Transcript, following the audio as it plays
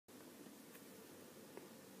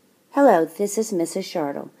Hello, this is Mrs.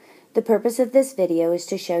 Shartle. The purpose of this video is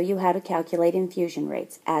to show you how to calculate infusion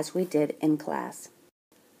rates, as we did in class.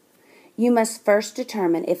 You must first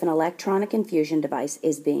determine if an electronic infusion device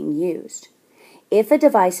is being used. If a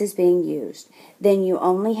device is being used, then you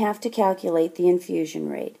only have to calculate the infusion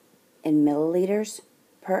rate in milliliters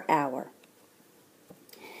per hour,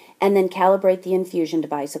 and then calibrate the infusion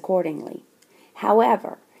device accordingly.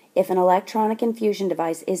 However, if an electronic infusion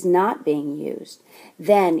device is not being used,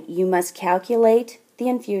 then you must calculate the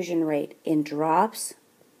infusion rate in drops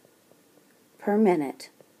per minute,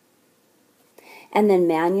 and then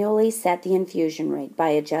manually set the infusion rate by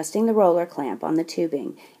adjusting the roller clamp on the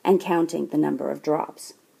tubing and counting the number of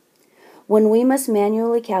drops. When we must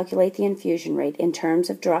manually calculate the infusion rate in terms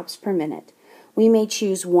of drops per minute, we may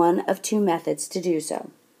choose one of two methods to do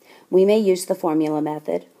so. We may use the formula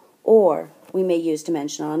method, or we may use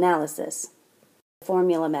dimensional analysis. The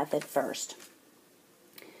formula method first.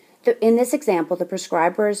 In this example, the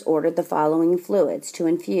prescriber has ordered the following fluids to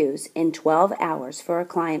infuse in 12 hours for a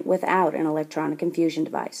client without an electronic infusion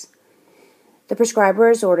device. The prescriber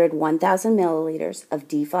has ordered 1,000 milliliters of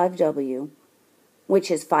D5W,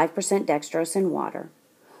 which is 5% dextrose in water,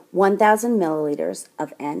 1,000 milliliters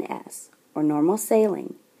of NS, or normal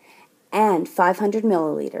saline, and 500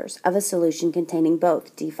 milliliters of a solution containing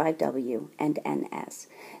both D5W and NS.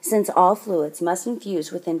 Since all fluids must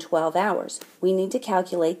infuse within 12 hours, we need to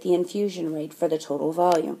calculate the infusion rate for the total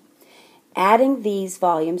volume. Adding these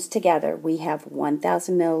volumes together, we have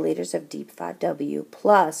 1,000 milliliters of D5W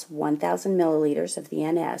plus 1,000 milliliters of the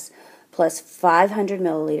NS plus 500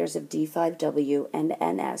 milliliters of D5W and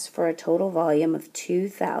NS for a total volume of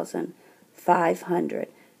 2,500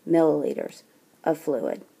 milliliters of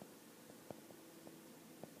fluid.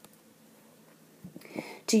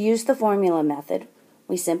 To use the formula method,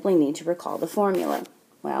 we simply need to recall the formula.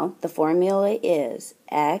 Well, the formula is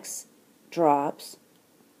X drops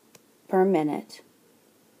per minute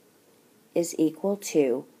is equal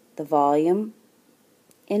to the volume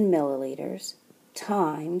in milliliters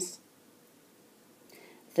times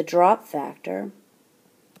the drop factor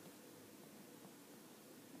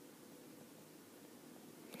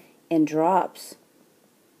in drops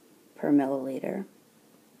per milliliter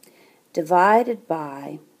divided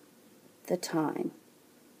by the time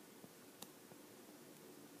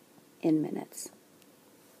in minutes.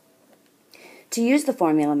 To use the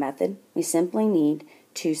formula method, we simply need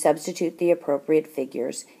to substitute the appropriate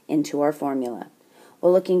figures into our formula.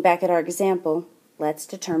 Well, looking back at our example, let's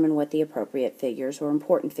determine what the appropriate figures or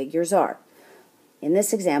important figures are. In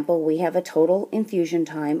this example, we have a total infusion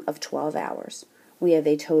time of 12 hours. We have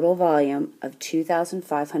a total volume of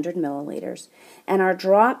 2,500 milliliters, and our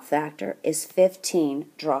drop factor is 15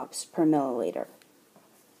 drops per milliliter.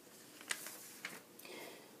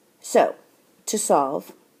 So, to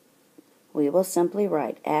solve, we will simply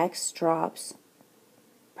write X drops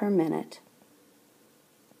per minute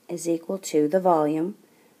is equal to the volume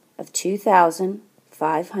of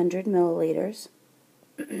 2,500 milliliters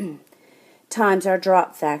times our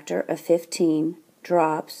drop factor of 15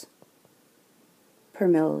 drops per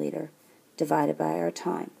milliliter divided by our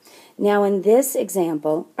time. Now in this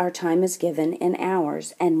example, our time is given in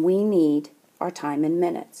hours and we need our time in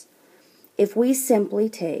minutes. If we simply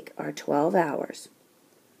take our 12 hours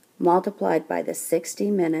multiplied by the 60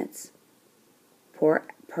 minutes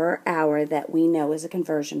per hour that we know is a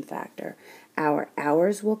conversion factor, our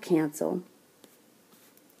hours will cancel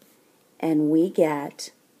and we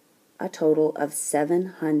get a total of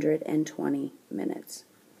 720 minutes,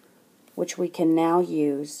 which we can now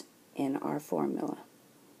use in our formula.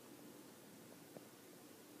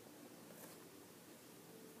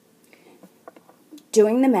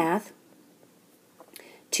 Doing the math,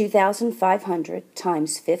 2,500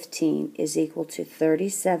 times 15 is equal to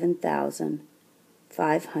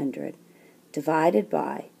 37,500 divided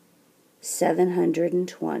by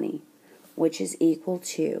 720, which is equal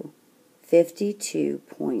to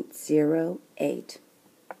 52.08.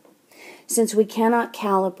 Since we cannot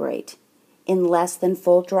calibrate in less than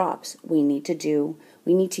full drops, we need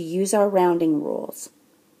to use our rounding rules.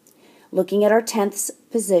 Looking at our tenths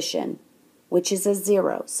position, which is a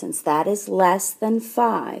 0, since that is less than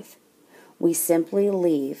 5, we simply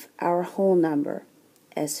leave our whole number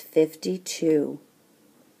as 52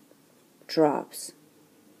 drops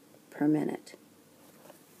per minute.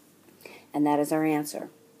 And that is our answer.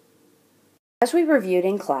 As we reviewed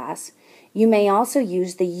in class, you may also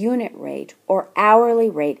use the unit rate or hourly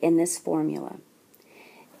rate in this formula.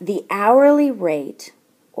 The hourly rate,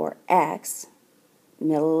 or X,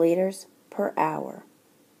 milliliters per hour,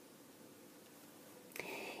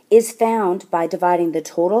 is found by dividing the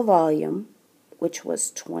total volume, which was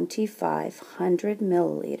 2,500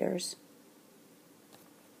 milliliters,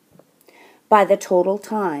 by the total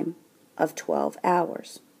time of 12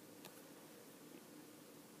 hours.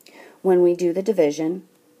 When we do the division,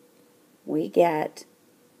 we get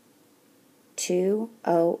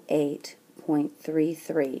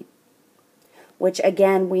 208.33, which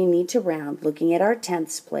again we need to round. Looking at our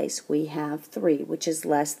tenths place, we have 3, which is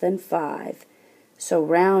less than 5. So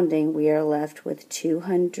rounding, we are left with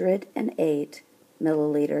 208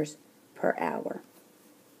 milliliters per hour.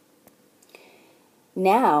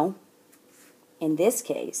 Now, in this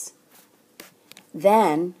case,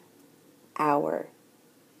 then our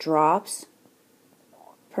drops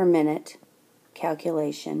per minute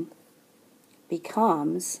calculation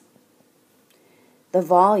becomes the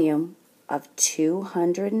volume of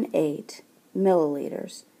 208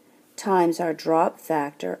 milliliters times our drop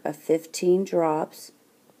factor of 15 drops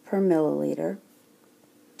per milliliter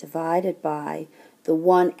divided by the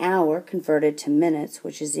 1 hour converted to minutes,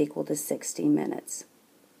 which is equal to 60 minutes.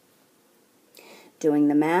 Doing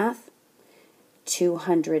the math,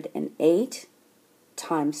 208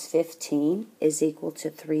 times 15 is equal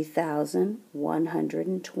to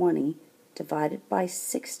 3,120 divided by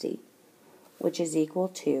 60, which is equal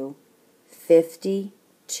to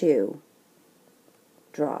 52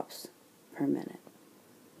 drops per minute.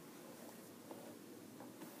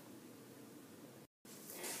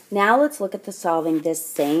 Now let's look at solving this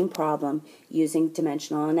same problem using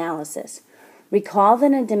dimensional analysis. Recall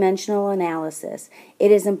that in dimensional analysis,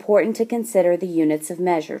 it is important to consider the units of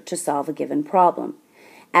measure to solve a given problem.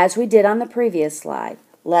 As we did on the previous slide,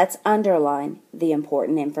 let's underline the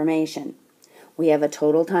important information. We have a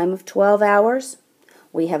total time of 12 hours.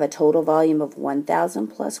 We have a total volume of 1,000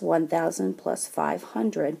 plus 1,000 plus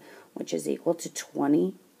 500, which is equal to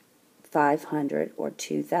 2,500 or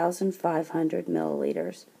 2,500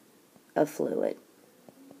 milliliters of fluid.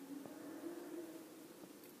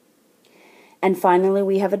 And finally,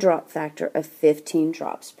 we have a drop factor of 15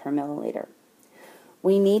 drops per milliliter.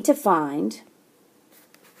 We need to find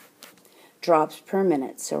drops per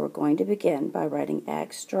minute, so we're going to begin by writing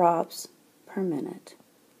X drops per minute.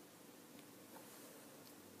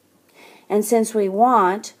 And since we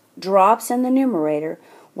want drops in the numerator,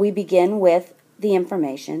 we begin with the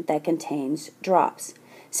information that contains drops.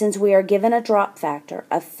 Since we are given a drop factor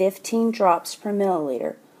of 15 drops per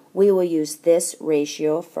milliliter, we will use this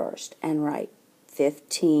ratio first and write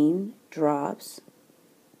 15 drops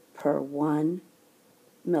per 1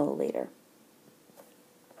 milliliter.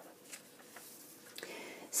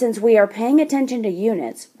 Since we are paying attention to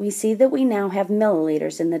units, we see that we now have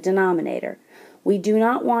milliliters in the denominator. We do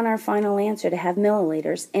not want our final answer to have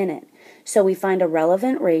milliliters in it, so we find a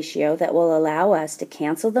relevant ratio that will allow us to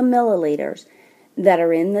cancel the milliliters that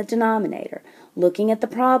are in the denominator. Looking at the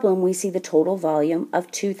problem, we see the total volume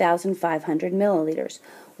of 2,500 milliliters.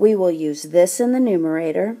 We will use this in the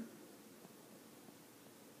numerator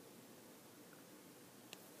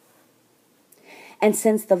and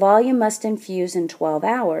since the volume must infuse in 12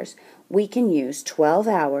 hours, we can use 12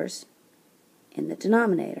 hours in the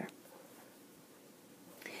denominator.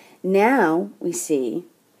 Now we see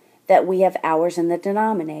that we have hours in the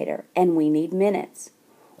denominator and we need minutes.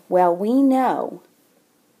 Well, we know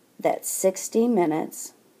that 60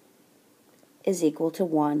 minutes is equal to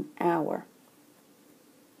 1 hour.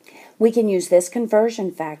 We can use this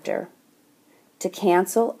conversion factor to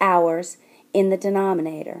cancel hours in the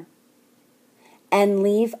denominator and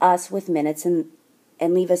leave us with minutes and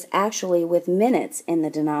leave us actually with minutes in the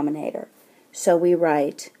denominator. So we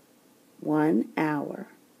write 1 hour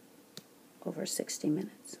over 60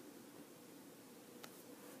 minutes.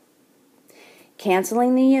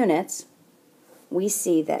 Canceling the units, we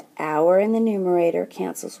see that hour in the numerator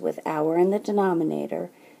cancels with hour in the denominator,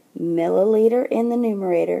 milliliter in the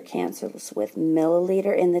numerator cancels with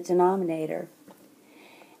milliliter in the denominator,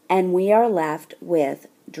 and we are left with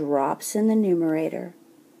drops in the numerator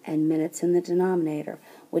and minutes in the denominator,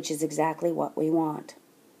 which is exactly what we want.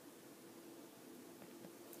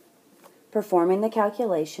 Performing the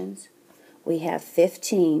calculations, we have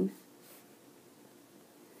 15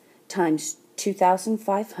 times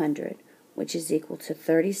 2,500, which is equal to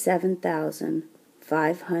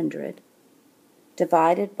 37,500,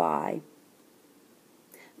 divided by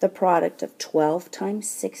the product of 12 times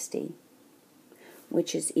 60,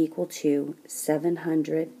 which is equal to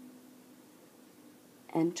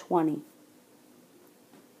 720.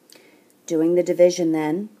 Doing the division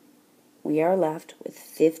then, we are left with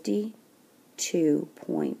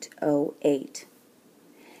 52.08.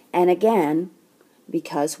 And again,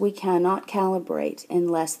 because we cannot calibrate in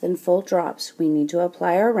less than full drops, we need to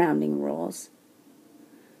apply our rounding rules.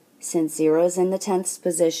 Since 0 is in the 10th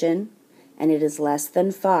position and it is less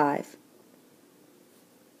than 5,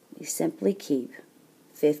 we simply keep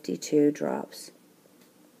 52 drops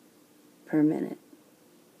per minute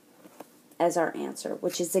as our answer,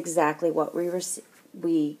 which is exactly what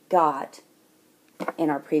we got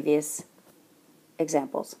in our previous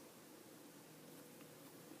examples.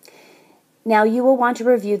 Now you will want to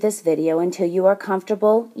review this video until you are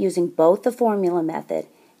comfortable using both the formula method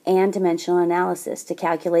and dimensional analysis to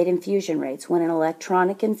calculate infusion rates when an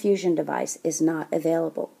electronic infusion device is not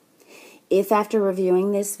available. If after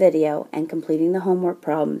reviewing this video and completing the homework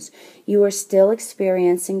problems, you are still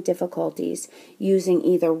experiencing difficulties using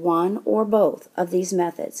either one or both of these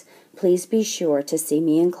methods, please be sure to see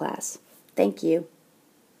me in class. Thank you.